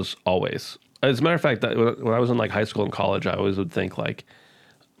MMOs always. As a matter of fact, when I was in like high school and college, I always would think like,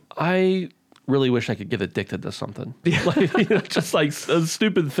 I really wish I could get addicted to something. Like, just like a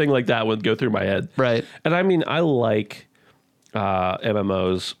stupid thing like that would go through my head. Right. And I mean, I like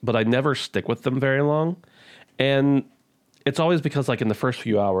MMOs, but I never stick with them very long. And it's always because like in the first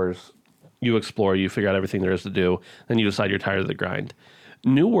few hours, you explore, you figure out everything there is to do, then you decide you're tired of the grind.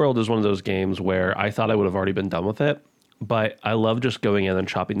 New World is one of those games where I thought I would have already been done with it, but I love just going in and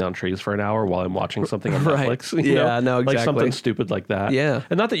chopping down trees for an hour while I'm watching something on Netflix. You know? No, exactly. Like something stupid like that. Yeah.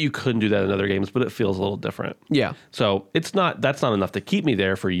 And not that you couldn't do that in other games, but it feels a little different. Yeah. So that's not enough to keep me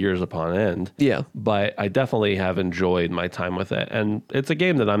there for years upon end. Yeah. But I definitely have enjoyed my time with it. And it's a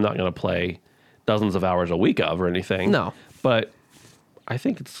game that I'm not going to play dozens of hours a week of or anything. No. But I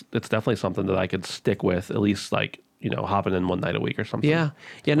think it's definitely something that I could stick with, at least like, hopping in one night a week or something. Yeah.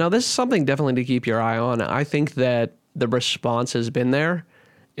 Yeah, no, this is something definitely to keep your eye on. I think that the response has been there.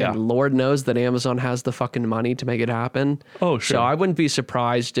 Yeah. And Lord knows that Amazon has the fucking money to make it happen. Oh, sure. So I wouldn't be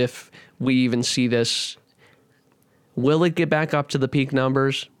surprised if we even see this. Will it get back up to the peak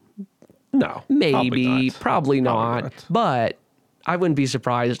numbers? No. Maybe. Probably not. not. But I wouldn't be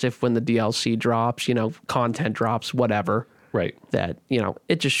surprised if when the DLC drops, content drops, whatever. Right. That,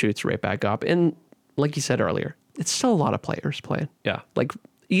 it just shoots right back up. And like you said earlier, it's still a lot of players playing. Yeah. Like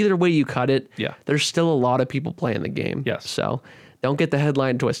either way you cut it, yeah, there's still a lot of people playing the game. Yes. So don't get the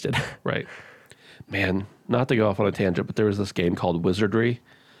headline twisted. Right. Man, not to go off on a tangent, but there was this game called Wizardry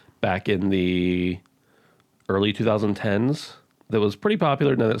back in the early 2010s that was pretty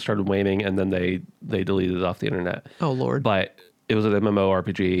popular, and then it started waning, and then they deleted it off the internet. Oh, Lord. But it was an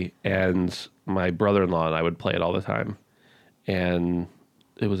MMORPG, and my brother-in-law and I would play it all the time. And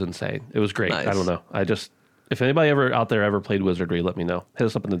it was insane. It was great. Nice. I don't know. If anybody out there ever played Wizardry, let me know. Hit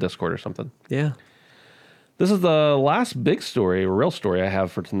us up in the Discord or something. Yeah. This is the last big story, or real story I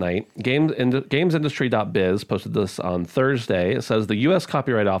have for tonight. GamesIndustry.biz posted this on Thursday. It says the U.S.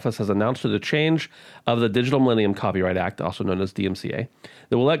 Copyright Office has announced a change of the Digital Millennium Copyright Act, also known as DMCA,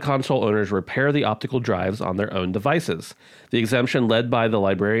 that will let console owners repair the optical drives on their own devices. The exemption, led by the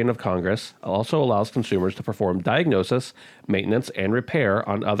Librarian of Congress, also allows consumers to perform diagnosis, maintenance, and repair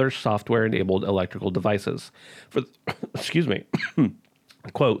on other software-enabled electrical devices. Excuse me.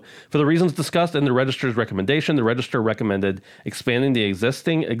 Quote, for the reasons discussed in the Register's recommendation, the Register recommended expanding the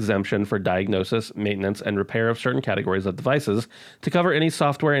existing exemption for diagnosis, maintenance, and repair of certain categories of devices to cover any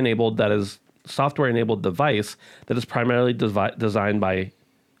software-enabled device that is primarily designed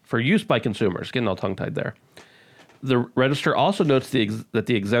for use by consumers. Getting all tongue-tied there. The Register also notes that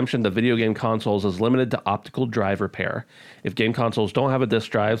the exemption to video game consoles is limited to optical drive repair. If game consoles don't have a disk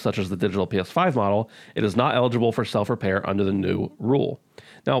drive, such as the digital PS5 model, it is not eligible for self-repair under the new rule.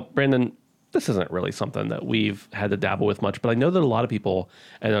 Now, Brandon, this isn't really something that we've had to dabble with much, but I know that a lot of people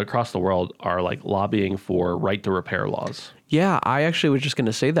and across the world are like lobbying for right to repair laws. Yeah, I actually was just going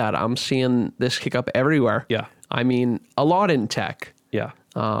to say that. I'm seeing this kick up everywhere. Yeah. I mean, a lot in tech. Yeah.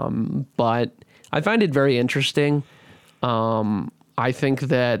 But I find it very interesting. I think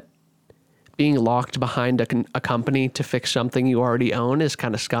that being locked behind a company to fix something you already own is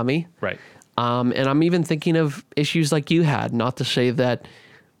kind of scummy. Right. And I'm even thinking of issues like you had, not to say that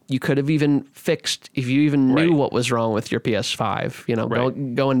you could have even fixed if you even knew what was wrong with your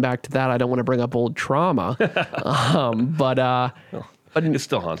PS5. Going back to that, I don't want to bring up old trauma. But it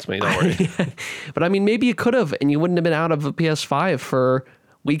still haunts me. Don't worry. But I mean, maybe you could have, and you wouldn't have been out of a PS5 for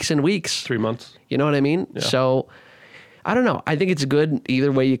weeks and weeks. 3 months. You know what I mean? Yeah. So I don't know. I think it's good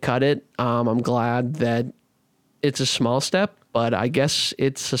either way you cut it. I'm glad that it's a small step, but I guess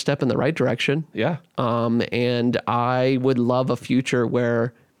it's a step in the right direction. Yeah. And I would love a future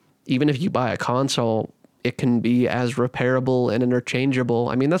where even if you buy a console, it can be as repairable and interchangeable.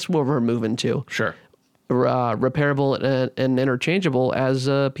 I mean, that's where we're moving to. Sure. Repairable and interchangeable as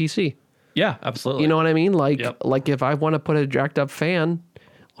a PC. Yeah, absolutely. You know what I mean? Like if I want to put a jacked up fan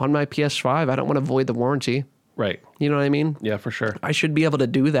on my PS5, I don't want to void the warranty. Right. You know what I mean? Yeah, for sure. I should be able to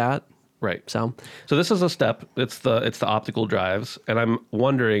do that. Right. So this is a step. It's the optical drives, and I'm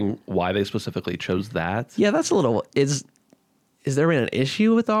wondering why they specifically chose that. Yeah, that's a little. Is there an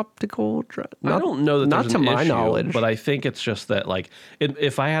issue with optical drive? I don't know that not there's to an my issue, knowledge, but I think it's just that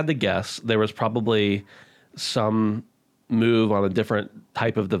if I had to guess, there was probably some move on a different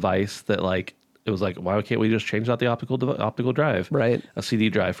type of device that it was like, why can't we just change out the optical drive? Right. A CD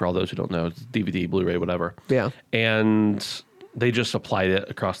drive, for all those who don't know, it's DVD, Blu-ray, whatever. Yeah. And they just applied it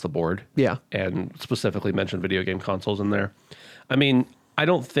across the board. Yeah. And specifically mentioned video game consoles in there. I mean, I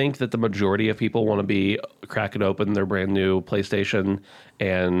don't think that the majority of people want to be cracking open their brand new PlayStation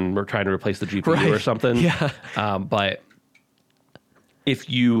and we're trying to replace the GPU or something. Yeah. But if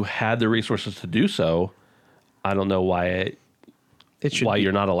you had the resources to do so, I don't know why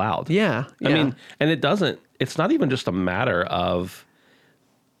you're not allowed. Yeah. I mean, and it's not even just a matter of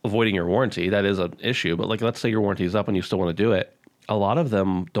avoiding your warranty. That is an issue. But let's say your warranty is up and you still want to do it. A lot of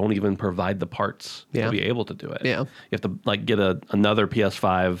them don't even provide the parts to be able to do it. Yeah. You have to get another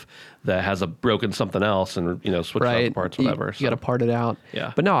PS5 that has broken something else and switch out the parts, whatever. You got to part it out.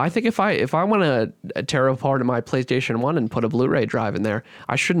 Yeah. But no, I think if I want to tear apart my PlayStation 1 and put a Blu-ray drive in there,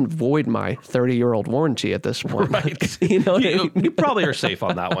 I shouldn't void my 30-year-old warranty at this point. Right. You probably are safe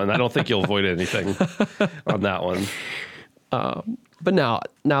on that one. I don't think you'll avoid anything on that one. But now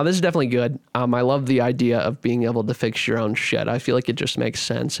this is definitely good. I love the idea of being able to fix your own shit. I feel like it just makes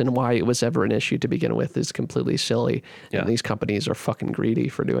sense, and why it was ever an issue to begin with is completely silly. Yeah. And these companies are fucking greedy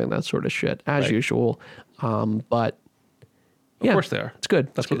for doing that sort of shit, as usual. But of course they are. It's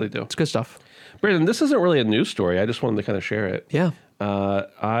good. That's what they do. It's good stuff. Brandon, this isn't really a news story. I just wanted to kind of share it. Yeah.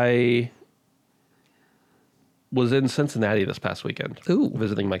 I was in Cincinnati this past weekend, Ooh.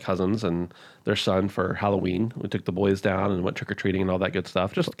 visiting my cousins and their son for Halloween. We took the boys down and went trick-or-treating and all that good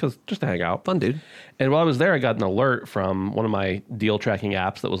stuff, just to hang out. Fun, dude. And while I was there, I got an alert from one of my deal tracking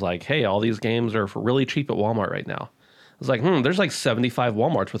apps that was like, hey, all these games are for really cheap at Walmart right now. I was like, there's 75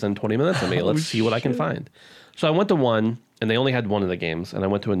 Walmarts within 20 minutes of me. Let's see what I can find. So I went to one, and they only had one of the games, and I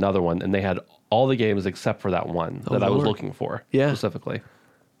went to another one, and they had all the games except for that one that I was looking for specifically.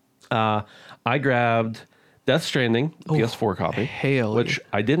 I grabbed Death Stranding, PS4 copy, which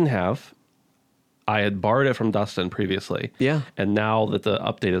I didn't have. I had borrowed it from Dustin previously. Yeah. And now that the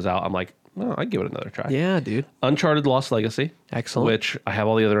update is out, I'm like, I'd give it another try. Yeah, dude. Uncharted Lost Legacy. Excellent. Which I have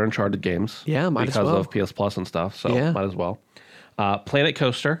all the other Uncharted games. Yeah, might as well. Because of PS Plus and stuff, so might as well. Planet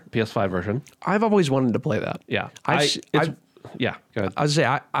Coaster, PS5 version. I've always wanted to play that. Yeah. Yeah, go ahead. I was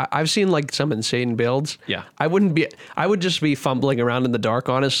say I've seen some insane builds. Yeah. I would just be fumbling around in the dark,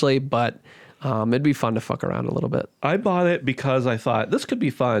 honestly, but it'd be fun to fuck around a little bit. I bought it because I thought this could be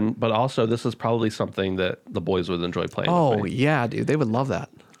fun, but also this is probably something that the boys would enjoy playing. Oh, yeah, dude. They would love that.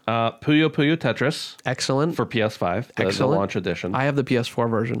 Puyo Puyo Tetris. Excellent. For PS5. The launch edition. I have the PS4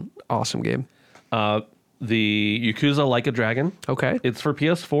 version. Awesome game. The Yakuza Like a Dragon. Okay. It's for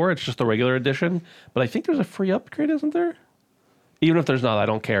PS4. It's just the regular edition. But I think there's a free upgrade, isn't there? Even if there's not, I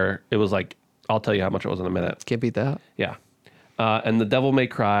don't care. It was I'll tell you how much it was in a minute. Can't beat that. Yeah. And the Devil May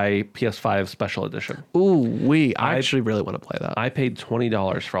Cry PS5 Special Edition. Ooh, I actually really want to play that. I paid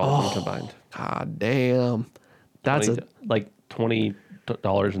 $20 for all of them combined. God damn. That's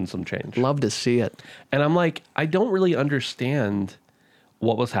 $20 and some change. Love to see it. And I'm like, I don't really understand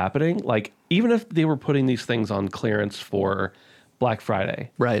what was happening. Even if they were putting these things on clearance for Black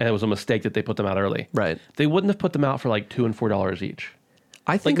Friday, right, and it was a mistake that they put them out early, right, they wouldn't have put them out for $2 and $4 each.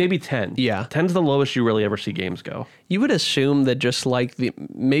 I think maybe 10. Yeah. 10's the lowest you really ever see games go. You would assume that just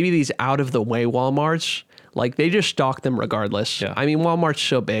maybe these out of the way Walmarts, they just stock them regardless. Yeah. I mean, Walmart's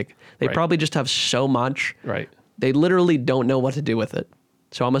so big. They Right. probably just have so much. Right. They literally don't know what to do with it.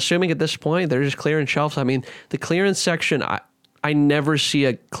 So I'm assuming at this point they're just clearing shelves. I mean, the clearance section, I never see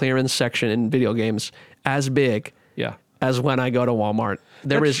a clearance section in video games as big as when I go to Walmart.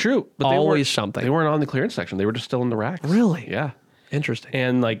 There is true, but always something. They weren't on the clearance section. They were just still in the racks. Really? Yeah. Interesting.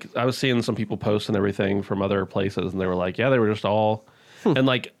 And I was seeing some people post and everything from other places, and they were like, yeah, they were just all, and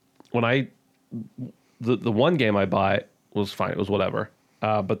when the one game I bought was fine. It was whatever.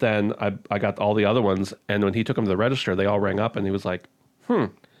 But then I got all the other ones, and when he took them to the register, they all rang up, and he was like,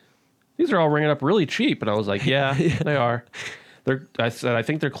 these these are all ringing up really cheap. And I was like, yeah, they are. I said, I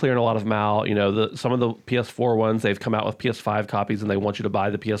think they're clearing a lot of them out. You know, some of the PS4 ones, they've come out with PS5 copies and they want you to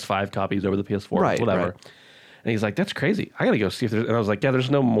buy the PS5 copies over the PS4, whatever. Right. And he's like, that's crazy. I got to go see if there's, and I was like, yeah, there's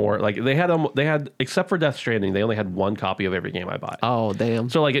no more. Like they had, except for Death Stranding, they only had one copy of every game I bought. Oh, damn.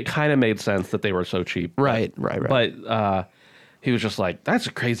 So like, it kind of made sense that they were so cheap. Right. But he was just like, that's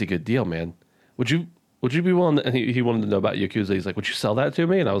a crazy good deal, man. Would you be willing to, and he wanted to know about Yakuza. He's like, would you sell that to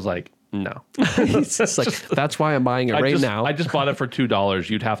me? And I was like, no. He's just like, that's why I'm buying it now. I just bought it for $2.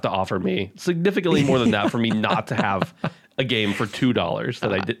 You'd have to offer me significantly more than that for me not to have a game for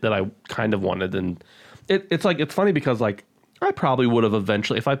 $2 that I kind of wanted. And it's like, it's funny because like I probably would have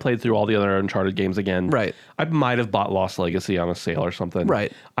eventually, if I played through all the other Uncharted games again, right, I might have bought Lost Legacy on a sale or something.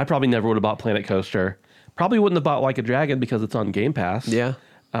 Right. I probably never would have bought Planet Coaster. Probably wouldn't have bought Like a Dragon because it's on Game Pass. Yeah.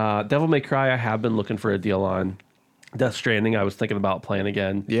 Devil May Cry, I have been looking for a deal on. Death Stranding, I was thinking about playing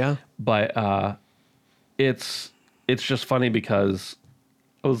again. Yeah. But it's just funny because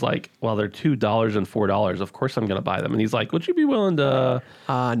I was like, well, they're $2 and $4. Of course I'm going to buy them. And he's like, would you be willing to...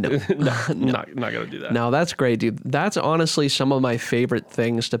 No. no. Not going to do that. No, that's great, dude. That's honestly some of my favorite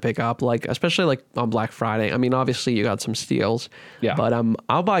things to pick up, like especially like on Black Friday. I mean, obviously you got some steals. Yeah. But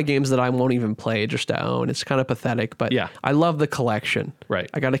I'll buy games that I won't even play just to own. It's kind of pathetic, but yeah. I love the collection. Right.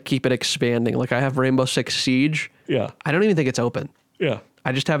 I got to keep it expanding. Like I have Rainbow Six Siege. Yeah. I don't even think it's open. Yeah.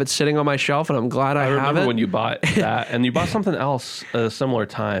 I just have it sitting on my shelf, and I'm glad I have it. I remember when you bought that, and you bought something else at a similar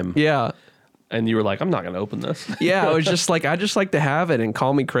time. Yeah. And you were like, I'm not going to open this. Yeah, I was just like, I just like to have it, and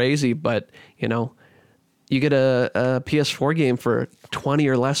call me crazy, but, you know, you get a PS4 game for $20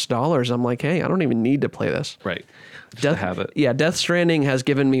 or less. I'm like, hey, I don't even need to play this. Right. Just to have it. Yeah, Death Stranding has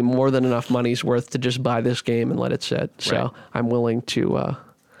given me more than enough money's worth to just buy this game and let it sit. So right. I'm willing to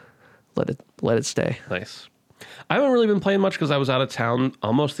let it stay. Nice. I haven't really been playing much because I was out of town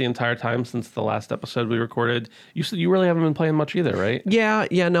almost the entire time since the last episode we recorded. You said you really haven't been playing much either, right? Yeah,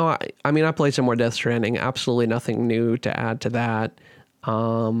 no. I mean, I played some more Death Stranding. Absolutely nothing new to add to that.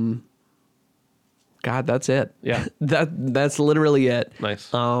 God, that's it. Yeah. That's literally it. Nice.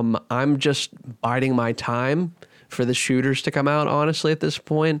 I'm just biding my time for the shooters to come out, honestly, at this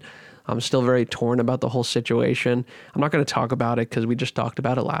point. I'm still very torn about the whole situation. I'm not going to talk about it because we just talked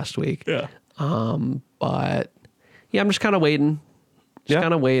about it last week. Yeah. But yeah, I'm just kind of waiting.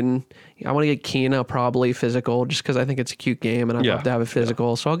 Kind of waiting. I want to get Kena probably physical just because I think it's a cute game and I'd love to have it physical.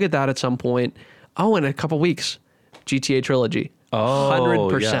 Yeah. So I'll get that at some point. Oh, in a couple weeks, GTA Trilogy. Oh,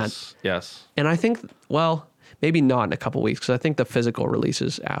 100%. Yes. And I think, well, maybe not in a couple weeks because I think the physical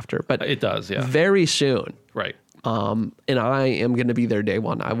releases after. But it does, yeah. Very soon. Right. And I am going to be there day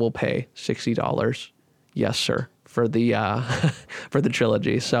one. I will pay $60. Yes, sir. For the for the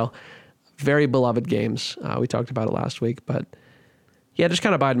trilogy. So very beloved games. We talked about it last week, but yeah, just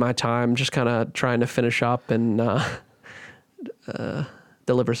kind of bide my time, just kind of trying to finish up and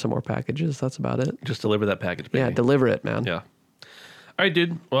deliver some more packages. That's about it. Just deliver that package, baby. Yeah, deliver it, man. Yeah. All right,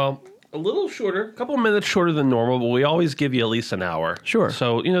 dude. Well, a little shorter, a couple of minutes shorter than normal, but we always give you at least an hour. Sure.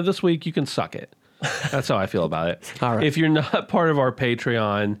 So, this week you can suck it. That's how I feel about it. All right. If you're not part of our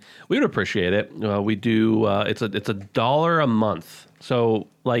Patreon, we would appreciate it. We do. It's $1 a month, so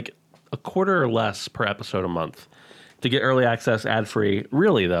like a quarter or less per episode a month to get early access, ad free.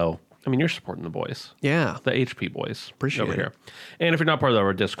 Really though, I mean, you're supporting the boys. Yeah, the HP boys. Appreciate over it. Here. And if you're not part of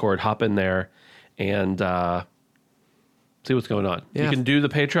our Discord, hop in there and see what's going on. Yeah. You can do the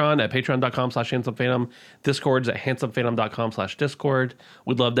Patreon at patreon.com/handsomephantom. Discord's at handsomephantom.com/discord.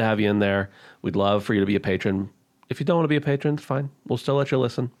 We'd love to have you in there. We'd love for you to be a patron. If you don't want to be a patron, it's fine. We'll still let you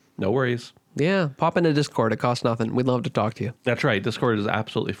listen. No worries. Yeah, pop into Discord. It costs nothing. We'd love to talk to you. That's right. Discord is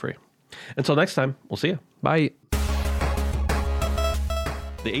absolutely free. Until next time, we'll see you. Bye.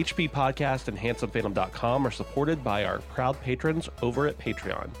 The HP Podcast and handsomephantom.com are supported by our proud patrons over at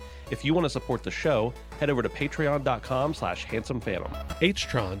Patreon. If you want to support the show, head over to patreon.com/handsomephantom.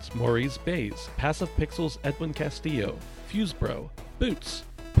 H-Trons, Maurice Bays, Passive Pixels, Edwin Castillo, Fusebro, Boots,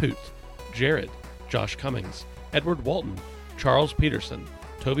 Poot, Jared, Josh Cummings, Edward Walton, Charles Peterson,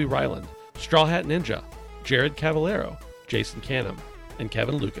 Toby Ryland, Straw Hat Ninja, Jared Cavallero, Jason Canham, and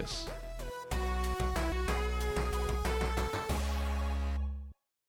Kevin Lucas.